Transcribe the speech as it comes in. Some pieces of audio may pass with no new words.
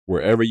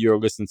Wherever you're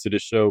listening to the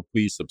show,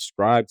 please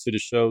subscribe to the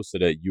show so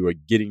that you are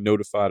getting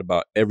notified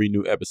about every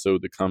new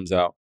episode that comes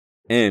out,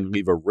 and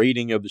leave a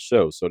rating of the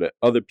show so that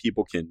other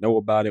people can know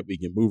about it. We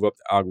can move up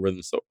the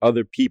algorithm so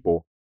other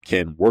people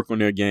can work on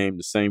their game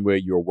the same way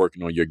you're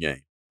working on your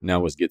game.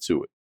 Now let's get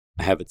to it.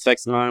 I have a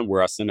text line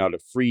where I send out a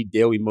free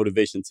daily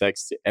motivation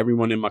text to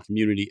everyone in my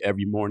community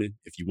every morning.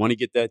 If you want to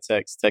get that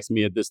text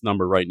me at this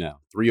number right now,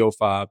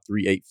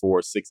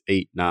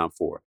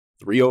 305-384-6894.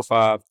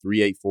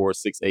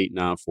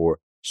 305-384-6894.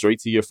 Straight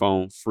to your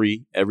phone,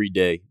 free, every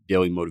day,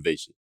 daily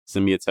motivation.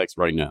 Send me a text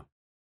right now.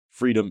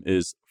 Freedom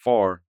is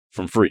far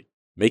from free.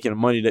 Making the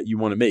money that you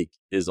want to make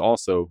is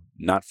also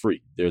not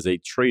free. There's a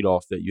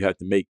trade-off that you have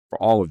to make for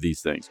all of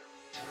these things.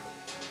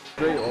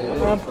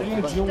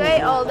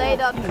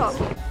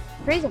 StrayAllDay.com.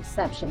 Pretty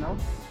exceptional.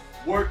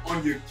 Work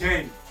on your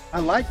game.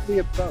 I like the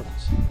approach.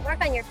 Work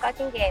on your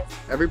fucking game.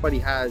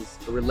 Everybody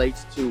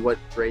relates to what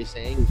Dre's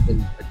saying in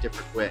a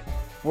different way.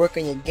 Work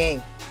on your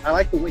game. I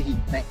like the way he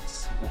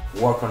thinks.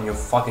 Work on your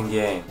fucking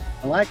game.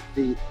 I like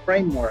the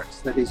frameworks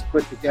that he's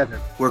put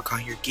together. Work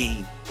on your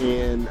game.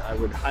 And I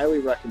would highly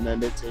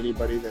recommend it to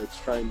anybody that's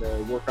trying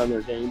to work on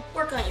their game.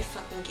 Work on your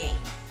fucking game.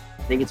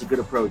 I think it's a good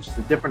approach. It's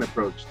a different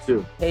approach,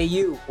 too. Hey,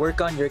 you,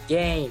 work on your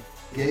game.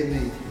 Gave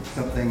me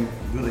something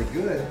really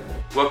good.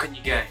 Work on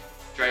your game.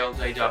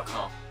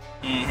 StrayAllDay.com.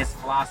 And his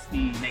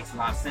philosophy makes a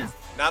lot of sense.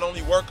 Not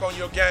only work on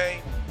your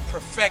game,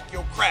 perfect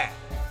your craft.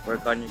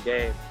 Work on your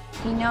game.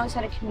 He knows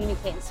how to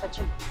communicate in such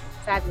a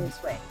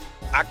fabulous way.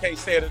 I can't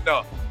say it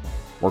enough.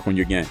 Work on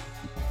your game.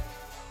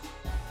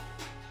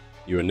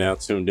 You are now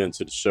tuned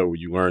into the show where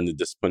you learn the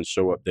discipline to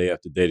show up day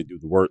after day to do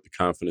the work, the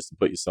confidence to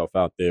put yourself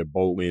out there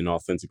boldly and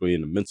authentically,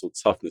 and the mental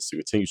toughness to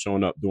continue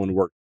showing up, doing the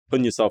work,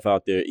 putting yourself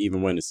out there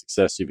even when the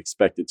success you've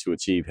expected to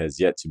achieve has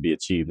yet to be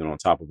achieved. And on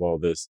top of all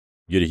this,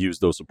 you get a huge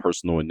dose of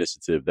personal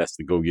initiative. That's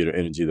the go-getter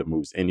energy that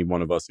moves any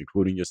one of us,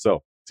 including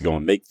yourself, to go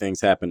and make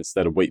things happen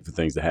instead of waiting for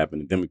things to happen.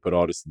 And then we put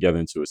all this together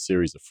into a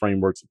series of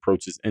frameworks,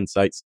 approaches,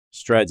 insights,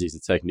 strategies,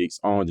 and techniques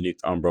all underneath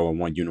the umbrella of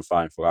one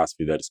unifying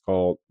philosophy that is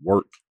called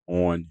Work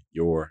on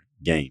Your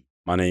Game.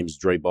 My name is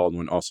Dre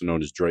Baldwin, also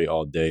known as Dre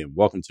All Day, and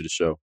welcome to the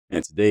show.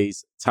 And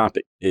today's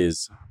topic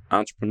is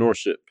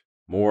entrepreneurship.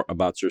 More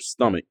about your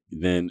stomach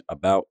than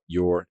about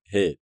your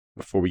head.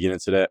 Before we get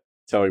into that,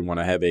 tell everyone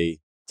I have a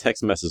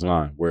text message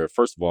line where,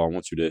 first of all, I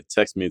want you to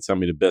text me and tell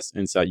me the best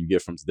insight you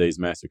get from today's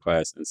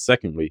masterclass. And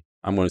secondly,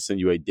 I'm going to send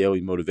you a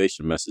daily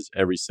motivation message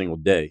every single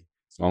day,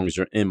 as long as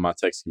you're in my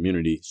text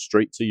community,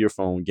 straight to your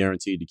phone,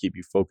 guaranteed to keep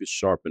you focused,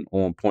 sharp, and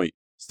on point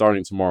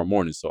starting tomorrow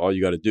morning. So all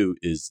you got to do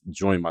is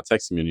join my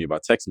text community by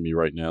texting me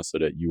right now so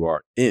that you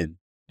are in.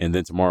 And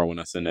then tomorrow when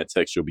I send that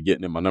text, you'll be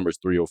getting it. My number is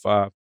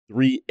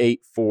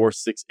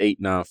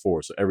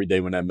 305-384-6894. So every day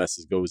when that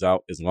message goes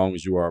out, as long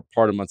as you are a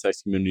part of my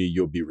text community,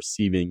 you'll be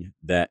receiving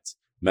that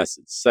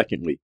message.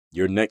 Secondly,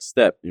 your next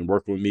step in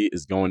working with me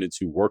is going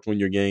into Work on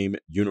Your Game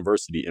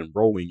University,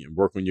 enrolling in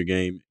Work on Your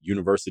Game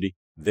University.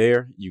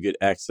 There, you get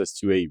access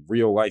to a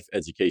real life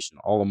education,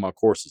 all of my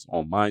courses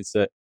on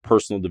mindset,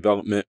 personal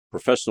development,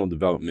 professional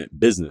development,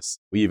 business.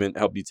 We even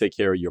help you take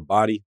care of your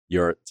body,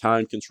 your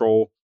time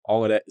control.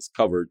 All of that is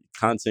covered.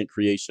 Content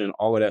creation,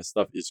 all of that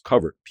stuff is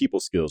covered. People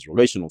skills,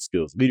 relational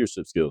skills,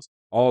 leadership skills,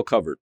 all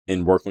covered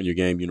in Work on Your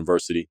Game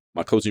University.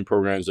 My coaching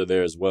programs are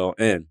there as well.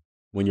 And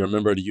when you're a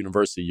member of the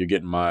university, you're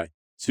getting my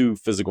 2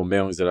 physical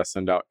mailings that I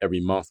send out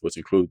every month, which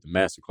include the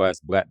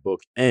Masterclass Black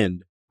Book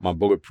and my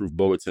Bulletproof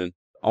Bulletin.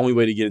 The only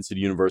way to get into the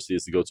university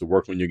is to go to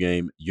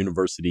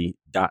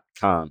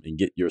workonyourgameuniversity.com and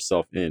get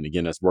yourself in.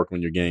 Again, that's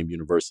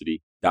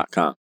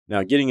workonyourgameuniversity.com.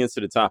 Now, getting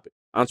into the topic,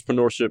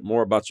 entrepreneurship,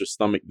 more about your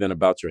stomach than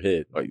about your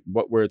head. Like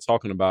what we're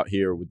talking about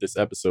here with this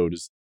episode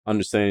is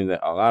understanding that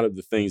a lot of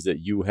the things that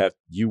you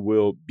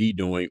will be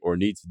doing or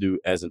need to do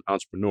as an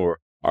entrepreneur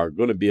are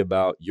going to be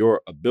about your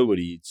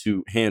ability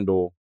to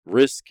handle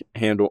risk,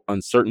 handle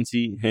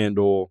uncertainty,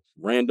 handle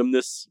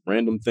randomness,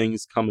 random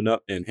things coming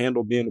up, and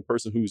handle being the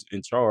person who's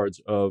in charge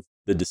of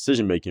the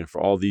decision making for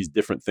all these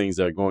different things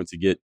that are going to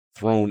get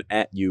thrown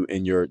at you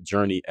in your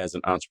journey as an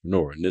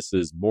entrepreneur. And this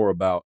is more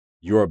about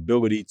your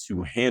ability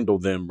to handle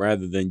them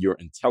rather than your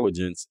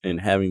intelligence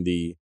and having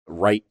the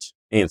right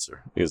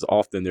answer, because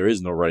often there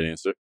is no right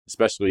answer,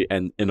 especially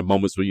in the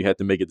moments where you have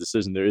to make a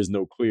decision. There is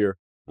no clear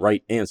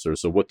right answer.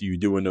 So what do you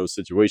do in those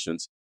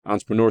situations?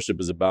 Entrepreneurship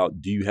is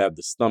about, do you have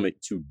the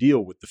stomach to deal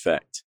with the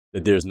fact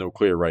that there's no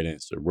clear right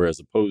answer? Whereas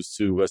opposed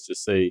to, let's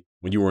just say,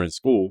 when you were in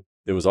school,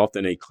 there was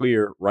often a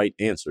clear right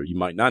answer. You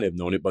might not have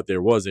known it, but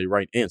there was a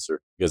right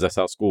answer because that's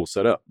how school is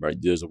set up, right?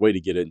 There's a way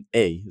to get an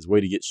A, there's a way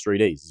to get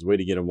straight A's, there's a way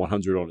to get a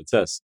 100 on a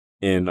test.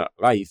 In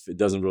life, it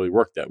doesn't really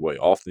work that way.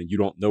 Often you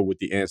don't know what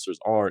the answers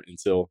are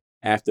until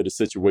after the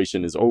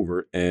situation is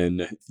over,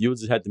 and you'll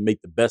just have to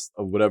make the best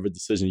of whatever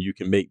decision you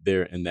can make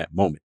there in that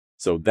moment.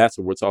 So that's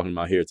what we're talking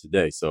about here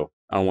today. So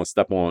I don't want to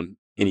step on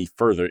any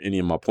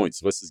of my points.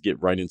 So let's just get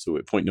right into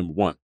it. Point number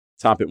 1.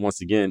 Topic, once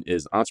again,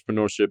 is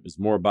entrepreneurship is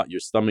more about your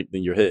stomach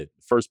than your head.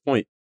 The first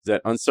point is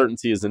that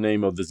uncertainty is the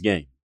name of this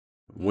game.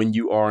 When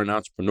you are an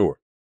entrepreneur,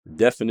 the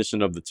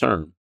definition of the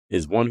term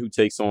is one who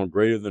takes on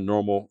greater than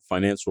normal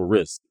financial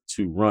risk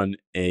to run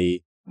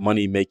a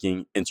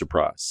money-making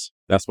enterprise.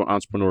 That's what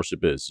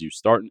entrepreneurship is. You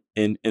start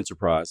an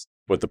enterprise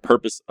with the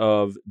purpose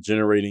of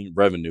generating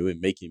revenue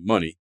and making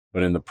money,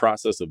 but in the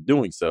process of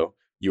doing so,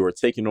 you are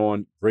taking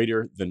on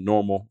greater than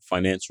normal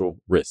financial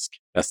risk.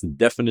 That's the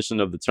definition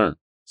of the term.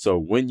 So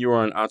when you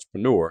are an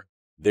entrepreneur,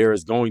 there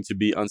is going to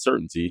be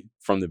uncertainty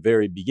from the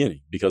very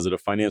beginning because of the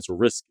financial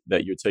risk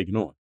that you're taking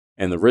on.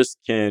 And the risk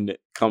can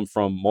come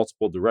from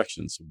multiple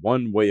directions.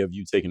 One way of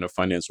you taking a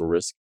financial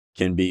risk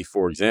can be,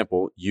 for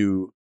example,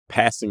 you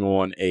passing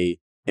on an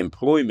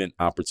employment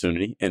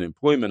opportunity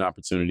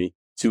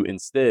to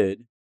instead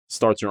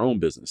start your own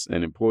business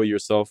and employ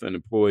yourself and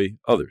employ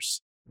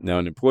others. Now,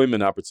 an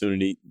employment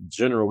opportunity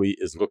generally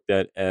is looked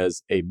at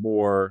as a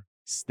more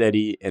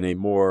steady and a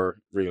more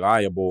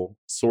reliable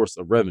source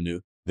of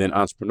revenue than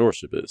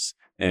entrepreneurship is.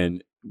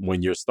 And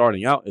when you're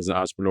starting out as an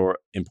entrepreneur,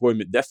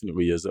 employment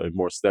definitely is a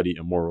more steady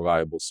and more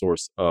reliable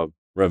source of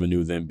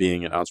revenue than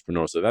being an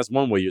entrepreneur. So that's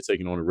one way you're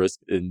taking on a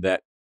risk, in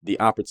that the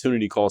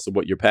opportunity cost of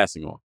what you're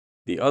passing on.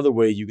 The other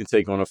way you can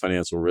take on a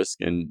financial risk,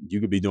 and you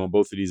could be doing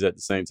both of these at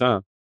the same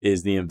time,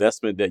 is the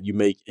investment that you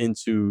make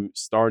into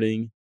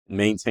starting,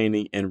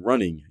 maintaining, and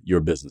running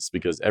your business,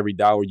 because every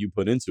dollar you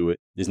put into it,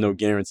 there's no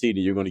guarantee that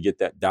you're going to get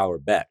that dollar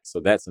back. So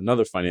that's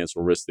another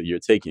financial risk that you're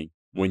taking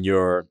when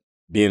you're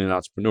being an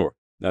entrepreneur.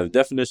 Now, the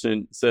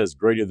definition says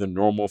greater than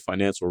normal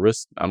financial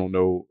risk. I don't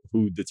know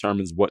who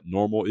determines what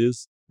normal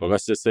is, but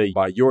let's just say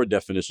by your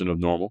definition of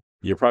normal,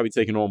 you're probably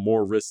taking on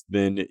more risk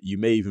than you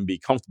may even be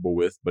comfortable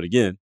with. But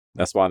again,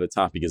 that's why the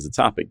topic is the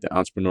topic. The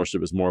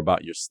entrepreneurship is more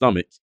about your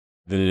stomach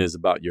than it is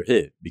about your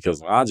head,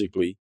 because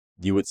logically,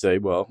 you would say,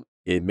 well,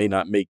 it may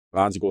not make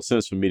logical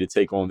sense for me to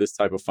take on this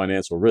type of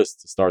financial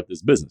risk to start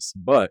this business.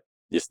 But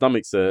your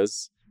stomach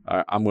says, all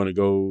right, I'm going to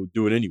go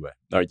do it anyway.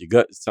 All right, your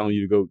gut is telling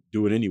you to go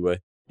do it anyway.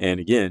 And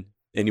again,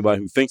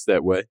 anybody who thinks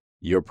that way,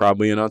 you're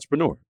probably an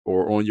entrepreneur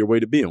or on your way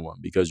to being one,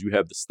 because you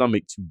have the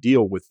stomach to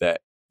deal with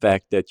that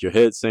fact that your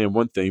head's saying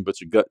one thing, but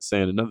your gut's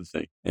saying another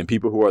thing. And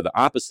people who are the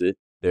opposite,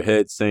 their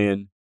head's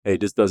saying, hey,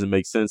 this doesn't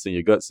make sense, and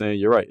your gut saying,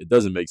 you're right, it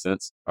doesn't make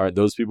sense. All right,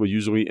 those people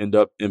usually end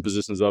up in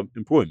positions of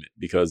employment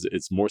because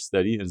it's more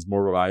steady and it's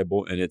more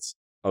reliable and it's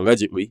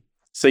allegedly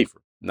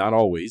safer. Not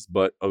always,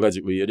 but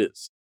allegedly it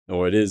is.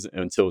 Or it is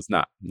until it's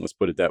not. Let's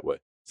put it that way.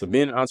 So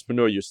being an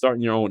entrepreneur, you're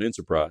starting your own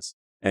enterprise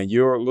and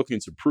you're looking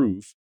to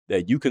prove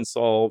that you can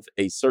solve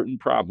a certain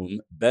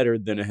problem better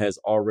than it has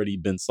already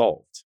been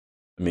solved.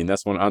 I mean,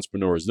 that's what an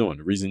entrepreneur is doing.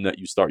 The reason that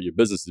you start your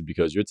business is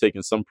because you're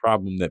taking some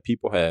problem that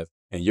people have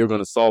and you're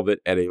going to solve it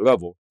at a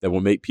level that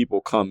will make people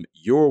come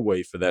your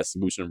way for that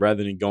solution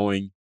rather than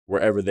going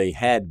wherever they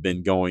had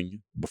been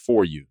going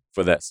before you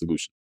for that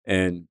solution.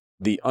 And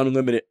the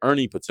unlimited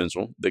earning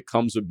potential that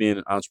comes with being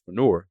an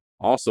entrepreneur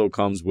also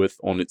comes with,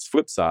 on its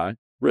flip side,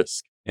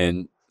 risk.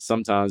 And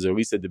sometimes, at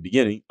least at the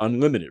beginning,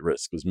 unlimited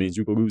risk, which means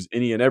you can lose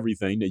any and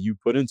everything that you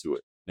put into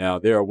it. Now,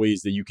 there are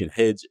ways that you can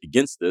hedge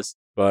against this,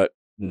 but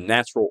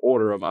natural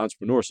order of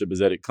entrepreneurship is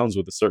that it comes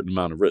with a certain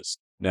amount of risk.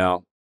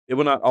 Now, it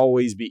will not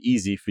always be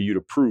easy for you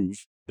to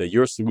prove that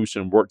your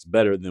solution works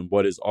better than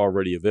what is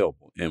already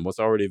available. And what's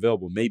already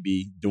available may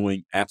be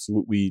doing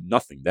absolutely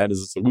nothing. That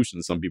is a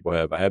solution some people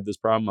have. I have this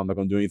problem. I'm not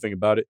going to do anything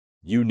about it.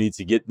 You need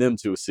to get them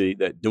to see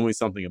that doing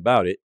something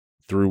about it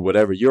through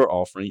whatever you're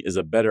offering is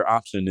a better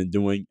option than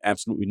doing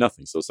absolutely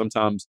nothing. So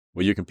sometimes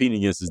what you're competing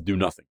against is do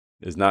nothing.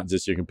 It's not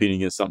just you're competing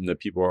against something that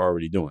people are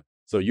already doing.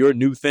 So your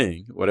new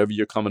thing, whatever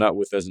you're coming out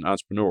with as an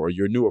entrepreneur, or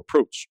your new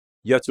approach,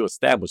 you have to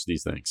establish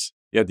these things.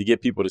 You have to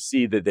get people to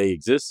see that they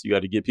exist. You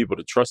got to get people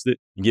to trust it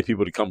and get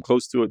people to come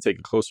close to it, take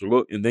a closer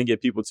look, and then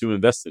get people to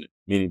invest in it,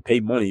 meaning pay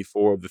money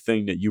for the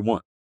thing that you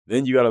want.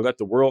 Then you got to let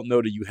the world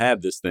know that you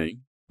have this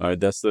thing. All right,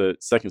 that's the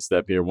second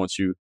step here.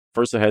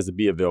 First it has to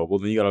be available.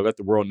 Then you got to let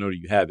the world know that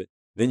you have it.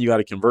 Then you got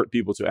to convert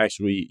people to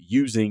actually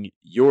using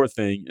your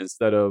thing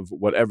instead of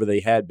whatever they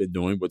had been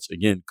doing, which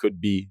again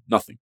could be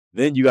nothing.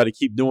 Then you got to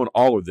keep doing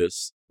all of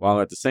this while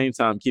at the same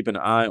time keeping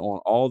an eye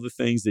on all the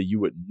things that you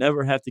would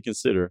never have to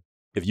consider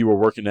if you were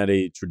working at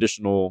a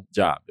traditional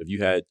job, if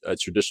you had a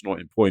traditional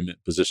employment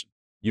position.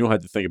 You don't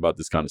have to think about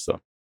this kind of stuff.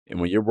 And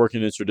when you're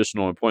working in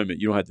traditional employment,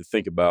 you don't have to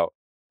think about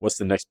what's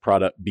the next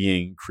product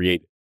being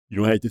created. You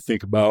don't have to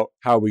think about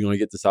how are we going to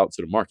get this out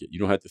to the market. You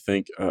don't have to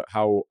think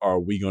how are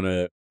we going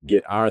to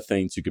get our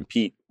thing to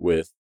compete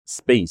with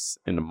space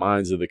in the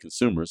minds of the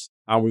consumers.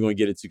 How are we going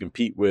to get it to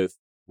compete with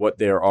what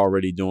they're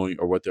already doing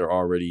or what they're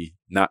already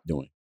not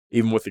doing?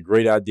 Even with a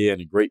great idea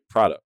and a great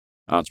product,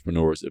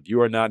 entrepreneurs, if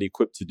you are not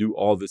equipped to do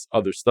all this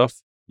other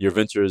stuff, your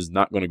venture is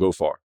not going to go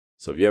far.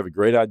 So if you have a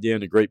great idea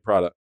and a great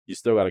product, you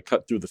still got to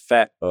cut through the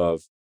fat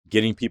of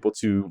getting people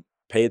to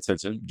pay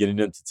attention, getting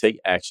them to take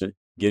action,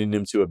 getting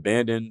them to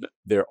abandon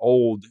their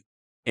old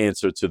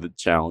answer to the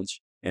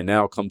challenge and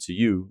now come to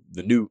you,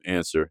 the new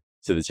answer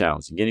to the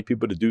challenge. And getting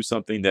people to do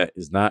something that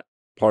is not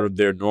part of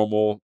their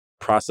normal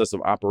process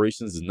of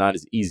operations is not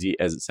as easy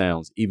as it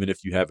sounds, even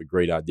if you have a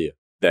great idea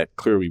that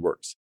clearly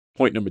works.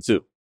 Point number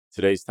 2.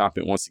 Today's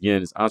topic, once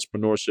again, is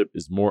entrepreneurship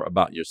is more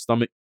about your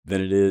stomach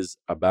than it is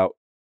about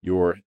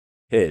your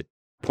head.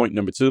 Point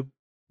number 2,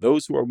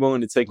 those who are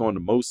willing to take on the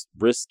most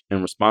risk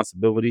and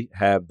responsibility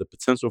have the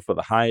potential for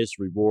the highest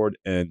reward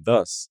and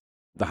thus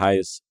the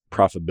highest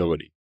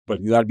profitability.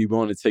 But you got to be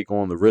willing to take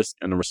on the risk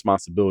and the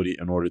responsibility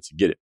in order to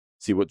get it.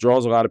 See, what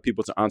draws a lot of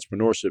people to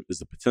entrepreneurship is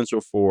the potential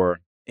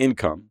for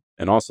income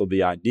and also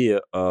the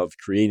idea of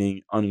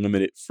creating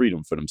unlimited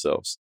freedom for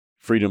themselves.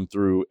 Freedom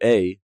through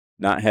A,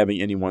 not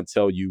having anyone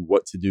tell you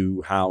what to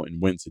do, how,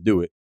 and when to do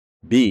it.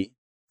 B,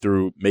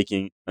 through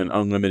making an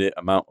unlimited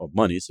amount of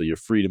money. So you're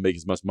free to make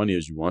as much money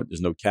as you want.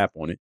 There's no cap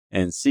on it.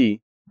 And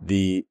C,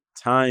 the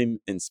time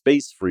and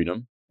space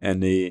freedom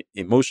and the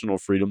emotional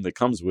freedom that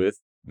comes with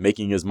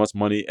making as much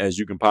money as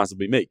you can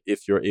possibly make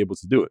if you're able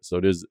to do it. So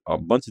there's a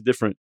bunch of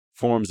different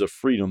forms of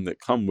freedom that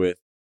come with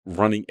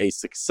running a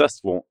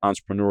successful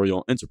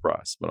entrepreneurial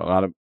enterprise. But a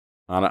lot of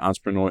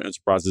entrepreneurial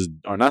enterprises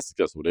are not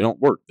successful. They don't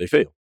work. They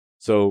fail.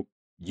 So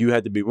you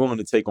had to be willing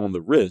to take on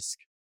the risk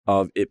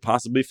of it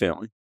possibly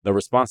failing, the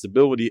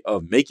responsibility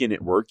of making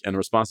it work, and the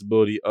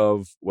responsibility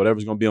of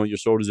whatever's going to be on your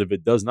shoulders if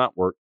it does not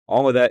work.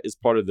 All of that's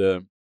part of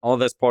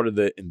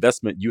the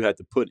investment you had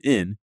to put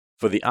in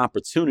for the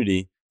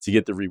opportunity to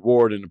get the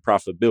reward and the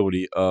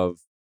profitability of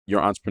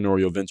your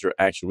entrepreneurial venture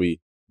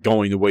actually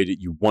going the way that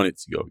you want it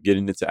to go,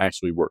 getting it to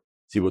actually work.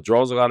 See, what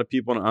draws a lot of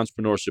people into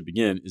entrepreneurship,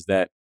 again, is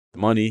that the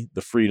money,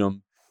 the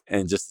freedom,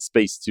 and just the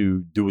space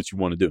to do what you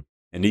want to do.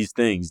 And these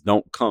things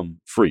don't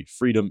come free.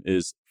 Freedom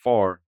is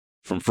far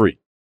from free.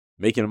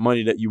 Making the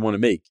money that you want to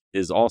make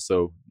is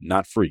also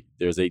not free.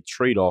 There's a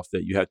trade-off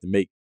that you have to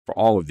make for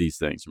all of these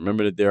things.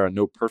 Remember that there are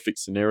no perfect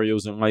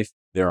scenarios in life.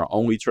 There are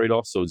only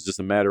trade-offs. So it's just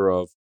a matter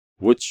of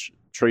which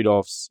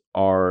trade-offs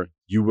are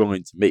you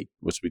willing to make,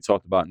 which we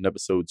talked about in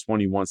episode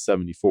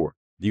 2174.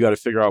 You got to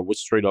figure out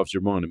which trade-offs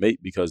you're willing to make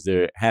because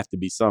there have to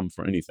be some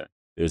for anything.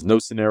 There's no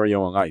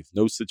scenario in life,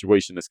 no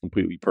situation that's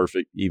completely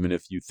perfect, even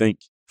if you think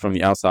from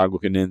the outside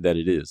looking in that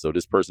it is. So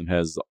this person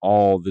has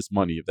all this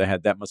money. If they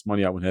had that much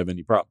money, I wouldn't have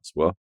any problems.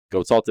 Well,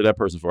 go talk to that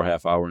person for a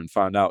half hour and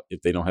find out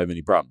if they don't have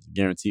any problems. I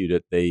guarantee you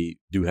that they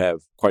do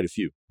have quite a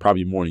few,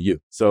 probably more than you.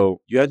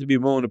 So you have to be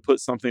willing to put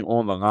something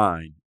on the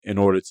line in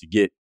order to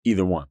get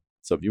either one.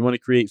 So if you want to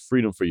create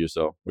freedom for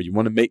yourself, or you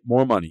want to make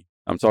more money,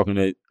 I'm talking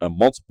a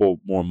multiple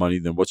more money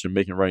than what you're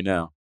making right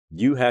now,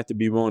 you have to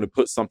be willing to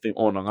put something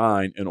on the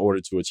line in order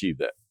to achieve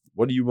that.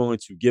 What are you willing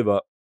to give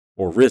up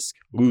or risk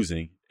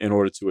losing in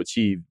order to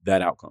achieve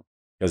that outcome?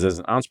 Because as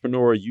an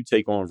entrepreneur, you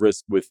take on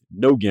risk with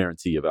no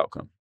guarantee of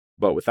outcome.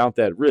 But without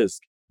that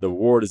risk, the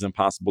reward is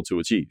impossible to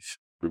achieve.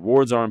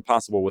 Rewards are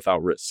impossible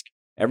without risk.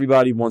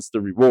 Everybody wants the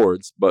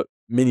rewards, but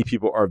many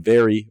people are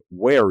very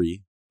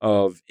wary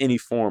of any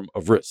form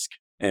of risk.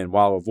 And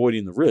while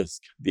avoiding the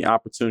risk, the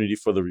opportunity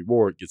for the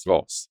reward gets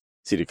lost.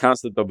 See, the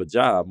concept of a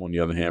job, on the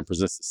other hand,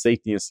 presents the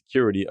safety and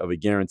security of a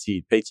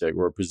guaranteed paycheck,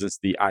 or it presents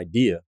the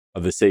idea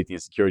of the safety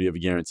and security of a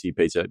guaranteed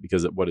paycheck,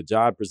 because what a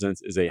job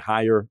presents is a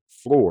higher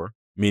floor,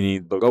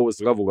 meaning the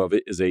lowest level of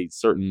it is a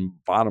certain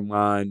bottom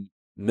line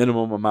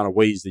minimum amount of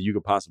wage that you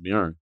could possibly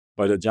earn.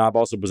 But a job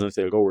also presents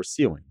a lower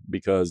ceiling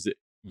because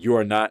you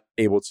are not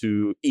able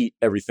to eat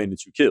everything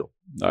that you kill.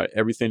 All right,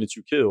 everything that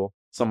you kill,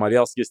 somebody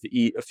else gets to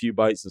eat a few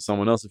bites and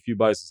someone else a few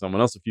bites and someone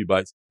else a few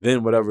bites.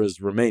 Then whatever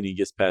is remaining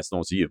gets passed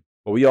on to you.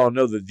 But we all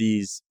know that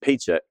these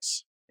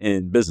paychecks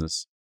in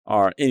business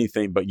are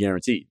anything but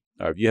guaranteed.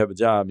 If you have a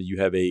job and you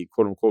have a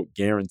quote unquote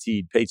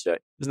guaranteed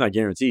paycheck, it's not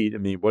guaranteed. I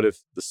mean, what if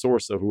the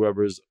source of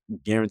whoever's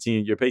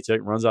guaranteeing your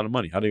paycheck runs out of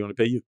money? How are they going to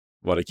pay you?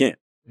 Well, they can't.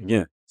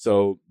 Again,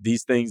 so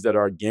these things that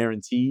are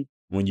guaranteed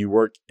when you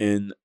work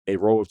in a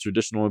role of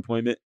traditional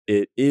employment,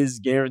 it is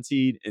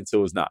guaranteed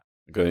until it's not.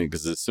 Okay,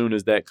 because as soon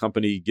as that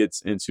company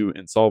gets into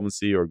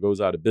insolvency or goes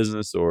out of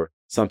business or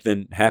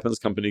something happens,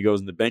 company goes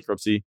into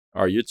bankruptcy,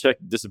 or your check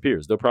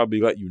disappears. They'll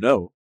probably let you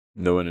know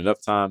in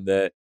enough time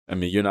that,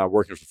 you're not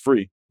working for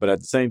free, but at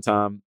the same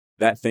time,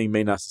 that thing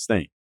may not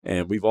sustain.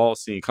 And we've all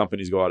seen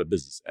companies go out of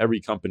business. Every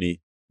company,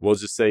 we'll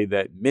just say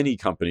that many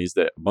companies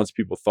that a bunch of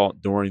people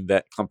thought during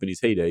that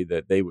company's heyday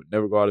that they would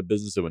never go out of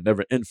business, it would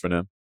never end for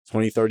them.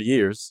 20, 30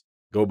 years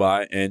go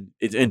by and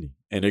it's ending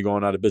and they're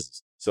going out of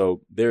business.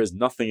 So there is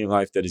nothing in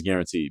life that is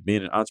guaranteed.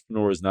 Being an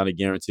entrepreneur is not a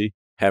guarantee.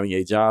 Having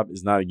a job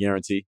is not a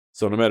guarantee.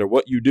 So no matter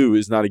what you do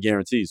is not a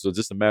guarantee. So it's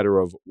just a matter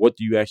of what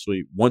do you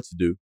actually want to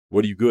do?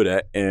 What are you good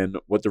at? And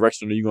what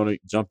direction are you going to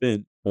jump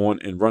in on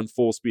and run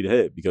full speed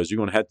ahead? Because you're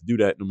going to have to do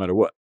that no matter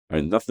what.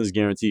 And nothing's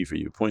guaranteed for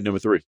you. Point number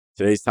 3.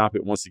 Today's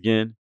topic, once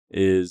again,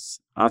 is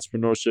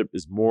entrepreneurship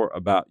is more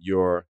about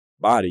your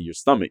body, your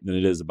stomach, than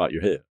it is about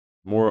your head.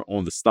 More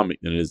on the stomach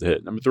than it is the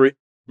head. Number 3,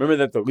 remember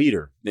that the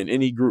leader in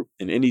any group,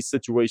 in any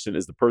situation,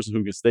 is the person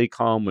who can stay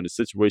calm when the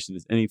situation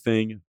is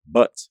anything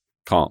but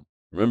calm.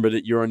 Remember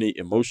that you're in the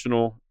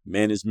emotional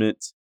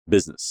management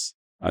business.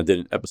 I did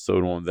an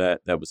episode on that.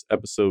 That was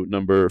episode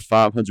number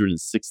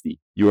 560.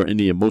 You are in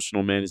the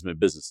emotional management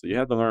business. So you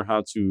have to learn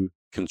how to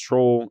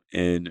control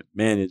and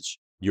manage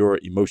your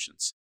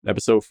emotions.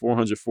 Episode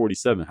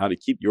 447, how to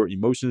keep your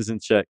emotions in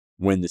check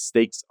when the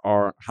stakes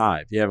are high.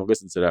 If you haven't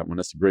listened to that one,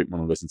 that's a great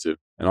one to listen to.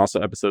 And also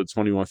episode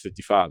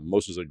 2155,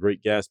 emotions are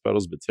great gas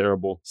pedals, but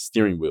terrible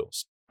steering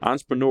wheels.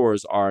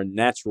 Entrepreneurs are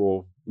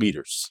natural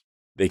leaders.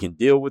 They can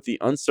deal with the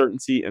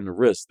uncertainty and the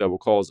risk that will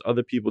cause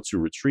other people to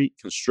retreat,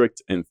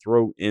 constrict, and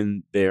throw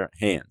in their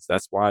hands.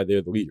 That's why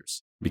they're the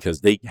leaders,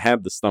 because they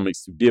have the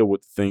stomachs to deal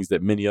with the things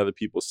that many other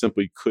people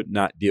simply could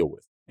not deal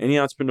with. Any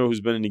entrepreneur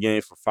who's been in the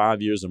game for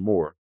 5 years or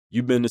more,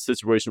 you've been in a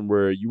situation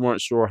where you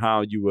weren't sure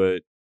how you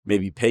would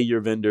maybe pay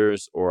your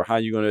vendors or how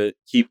you're going to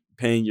keep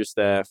paying your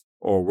staff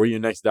or where your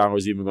next dollar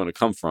is even going to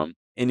come from.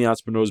 Any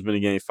entrepreneur who's been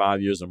in the game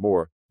 5 years or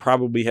more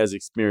probably has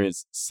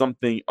experienced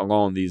something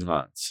along these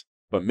lines.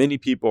 But many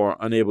people are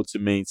unable to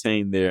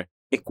maintain their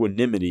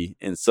equanimity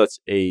in such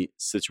a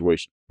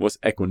situation. What's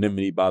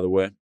equanimity, by the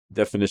way?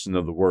 Definition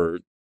of the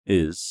word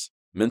is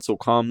mental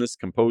calmness,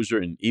 composure,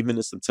 and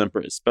evenness of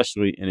temper,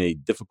 especially in a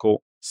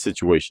difficult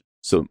situation.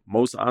 So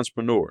most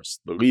entrepreneurs,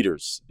 the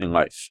leaders in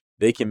life,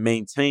 they can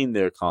maintain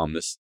their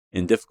calmness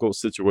in difficult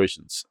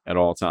situations at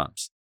all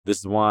times. This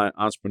is why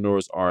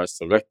entrepreneurs are a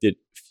selected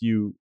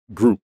few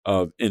group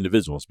of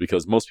individuals,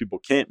 because most people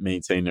can't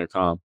maintain their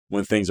calm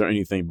when things are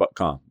anything but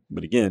calm.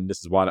 But again, this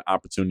is why the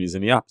opportunity is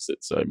in the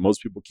opposite. So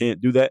most people can't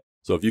do that.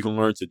 So if you can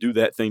learn to do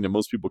that thing that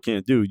most people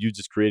can't do, you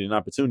just create an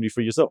opportunity for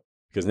yourself,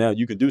 because now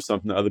you can do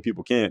something that other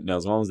people can't. Now,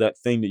 as long as that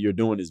thing that you're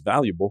doing is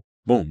valuable,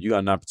 boom, you got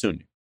an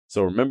opportunity.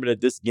 So remember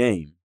that this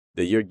game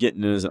that you're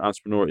getting in as an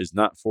entrepreneur is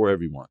not for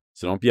everyone.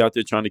 So don't be out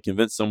there trying to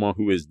convince someone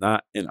who is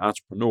not an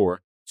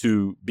entrepreneur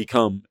to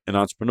become an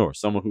entrepreneur.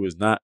 Someone who is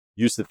not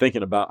used to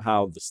thinking about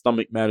how the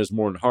stomach matters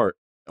more than the heart,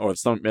 or the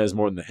stomach matters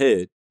more than the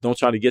head. Don't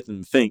try to get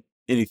them to think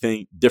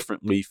anything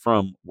differently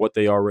from what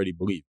they already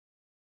believe.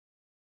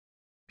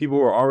 People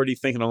who are already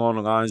thinking along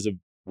the lines of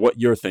what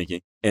you're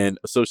thinking and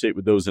associate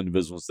with those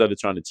individuals instead of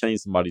trying to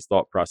change somebody's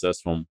thought process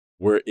from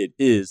where it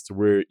is to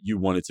where you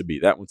want it to be.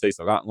 That one takes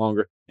a lot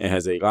longer and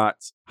has a lot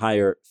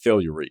higher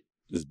failure rate.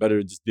 It's better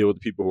to just deal with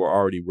the people who are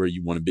already where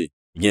you want to be,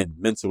 again,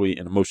 mentally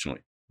and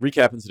emotionally.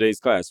 Recapping today's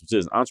class, which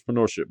is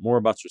entrepreneurship, more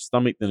about your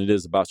stomach than it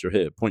is about your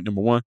head. Point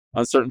number 1,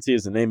 uncertainty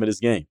is the name of this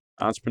game.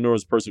 Entrepreneur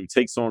is a person who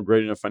takes on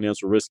greater than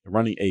financial risk in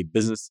running a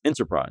business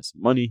enterprise,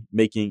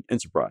 money-making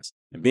enterprise.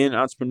 And being an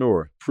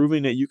entrepreneur,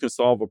 proving that you can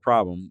solve a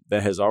problem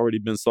that has already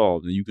been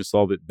solved and you can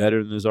solve it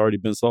better than has already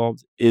been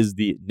solved is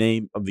the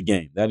name of the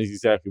game. That is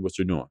exactly what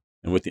you're doing.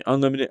 And with the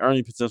unlimited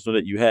earning potential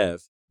that you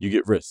have, you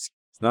get risk.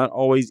 It's not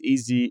always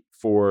easy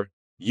for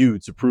you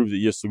to prove that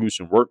your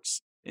solution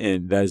works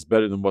and that is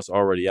better than what's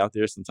already out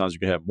there. Sometimes you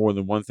can have more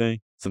than one thing.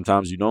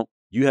 Sometimes you don't.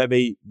 You have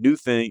a new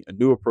thing, a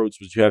new approach,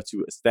 which you have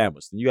to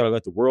establish. And you got to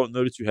let the world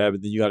know that you have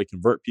it. Then you got to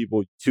convert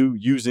people to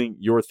using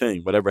your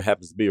thing, whatever it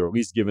happens to be, or at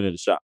least giving it a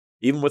shot.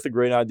 Even with a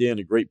great idea and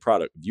a great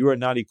product, if you are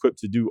not equipped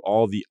to do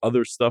all the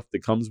other stuff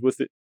that comes with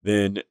it,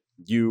 then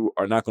you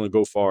are not going to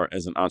go far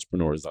as an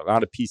entrepreneur. There's a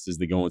lot of pieces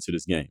that go into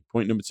this game.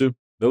 Point number 2,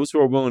 those who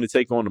are willing to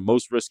take on the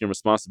most risk and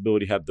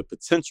responsibility have the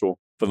potential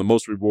for the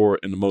most reward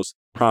and the most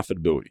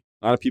profitability.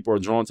 A lot of people are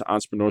drawn to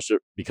entrepreneurship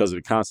because of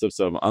the concepts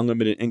of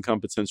unlimited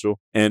income potential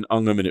and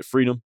unlimited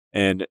freedom.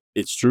 And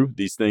it's true,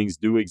 these things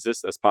do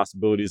exist as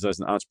possibilities as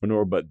an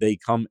entrepreneur, but they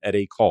come at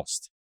a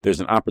cost. There's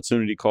an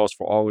opportunity cost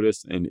for all of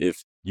this. And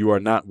if you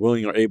are not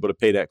willing or able to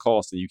pay that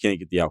cost, then you can't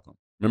get the outcome.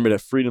 Remember that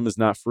freedom is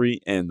not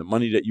free, and the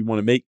money that you want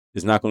to make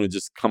is not going to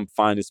just come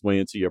find its way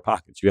into your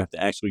pockets. You have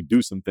to actually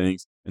do some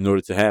things in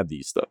order to have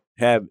these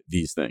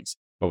things.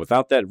 But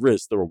without that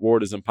risk, the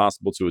reward is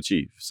impossible to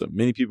achieve. So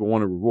many people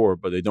want a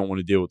reward, but they don't want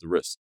to deal with the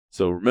risk.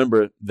 So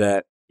remember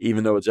that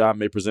even though a job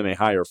may present a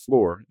higher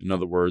floor, in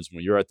other words,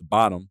 when you're at the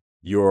bottom,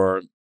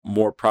 you're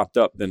more propped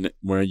up than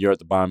when you're at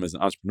the bottom as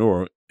an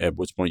entrepreneur, at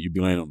which point you'd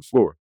be laying on the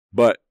floor.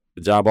 But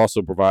the job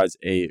also provides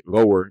a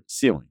lower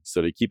ceiling.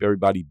 So they keep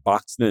everybody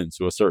boxed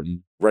into a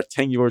certain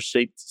rectangular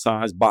shaped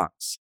size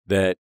box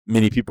that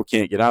many people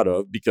can't get out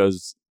of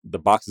because the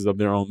box is of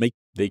their own make.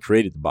 They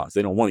created the box.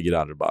 They don't want to get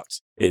out of the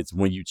box. It's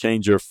when you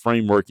change your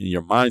framework and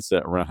your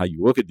mindset around how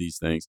you look at these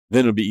things,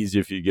 then it'll be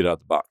easier for you to get out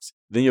the box.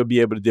 Then you'll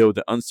be able to deal with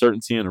the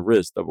uncertainty and the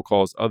risk that will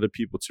cause other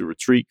people to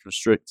retreat,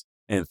 constrict,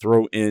 and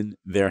throw in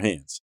their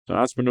hands. So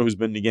an entrepreneur who's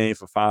been in the game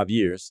for 5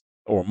 years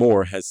or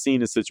more has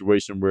seen a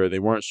situation where they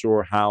weren't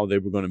sure how they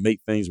were going to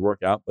make things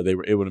work out, but they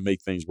were able to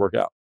make things work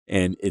out.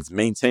 And it's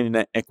maintaining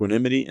that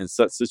equanimity in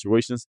such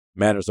situations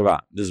matters a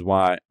lot. This is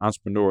why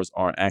entrepreneurs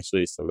are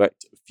actually a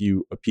select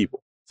few of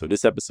people. So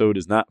this episode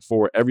is not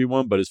for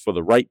everyone, but it's for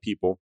the right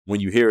people. When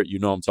you hear it, you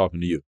know I'm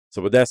talking to you.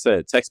 So with that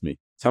said, text me.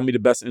 Tell me the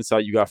best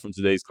insight you got from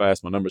today's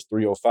class. My number is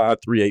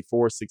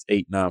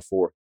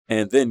 305-384-6894.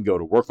 And then go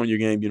to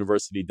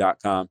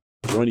workonyourgameuniversity.com.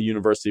 Join the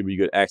university where you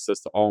get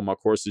access to all my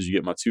courses. You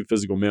get my 2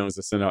 physical mailings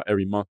I send out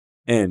every month.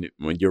 And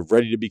when you're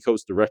ready to be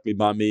coached directly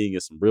by me and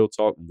get some real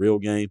talk, real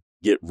game,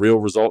 get real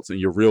results in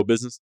your real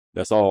business,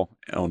 that's all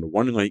on the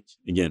one link.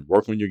 Again,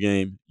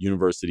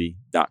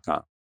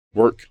 workonyourgameuniversity.com.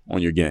 Work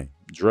on your game.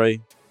 Dre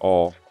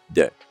all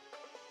day.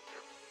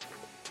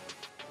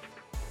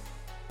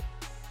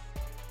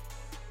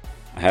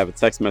 I have a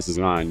text message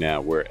line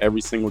now where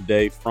every single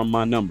day from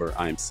my number,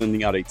 I am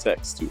sending out a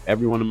text to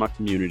everyone in my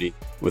community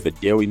with a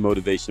daily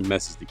motivation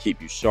message to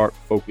keep you sharp,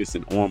 focused,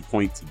 and on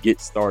point to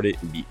get started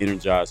and be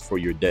energized for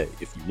your day.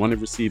 If you want to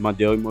receive my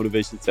daily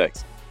motivation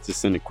text,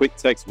 Just send a quick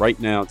text right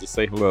now to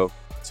say hello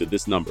to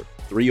this number,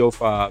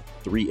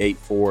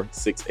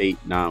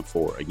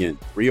 305-384-6894. Again,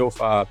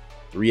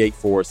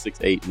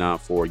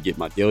 305-384-6894. Get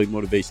my daily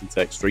motivation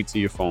text straight to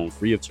your phone,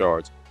 free of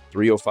charge,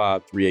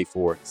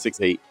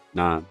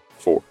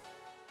 305-384-6894.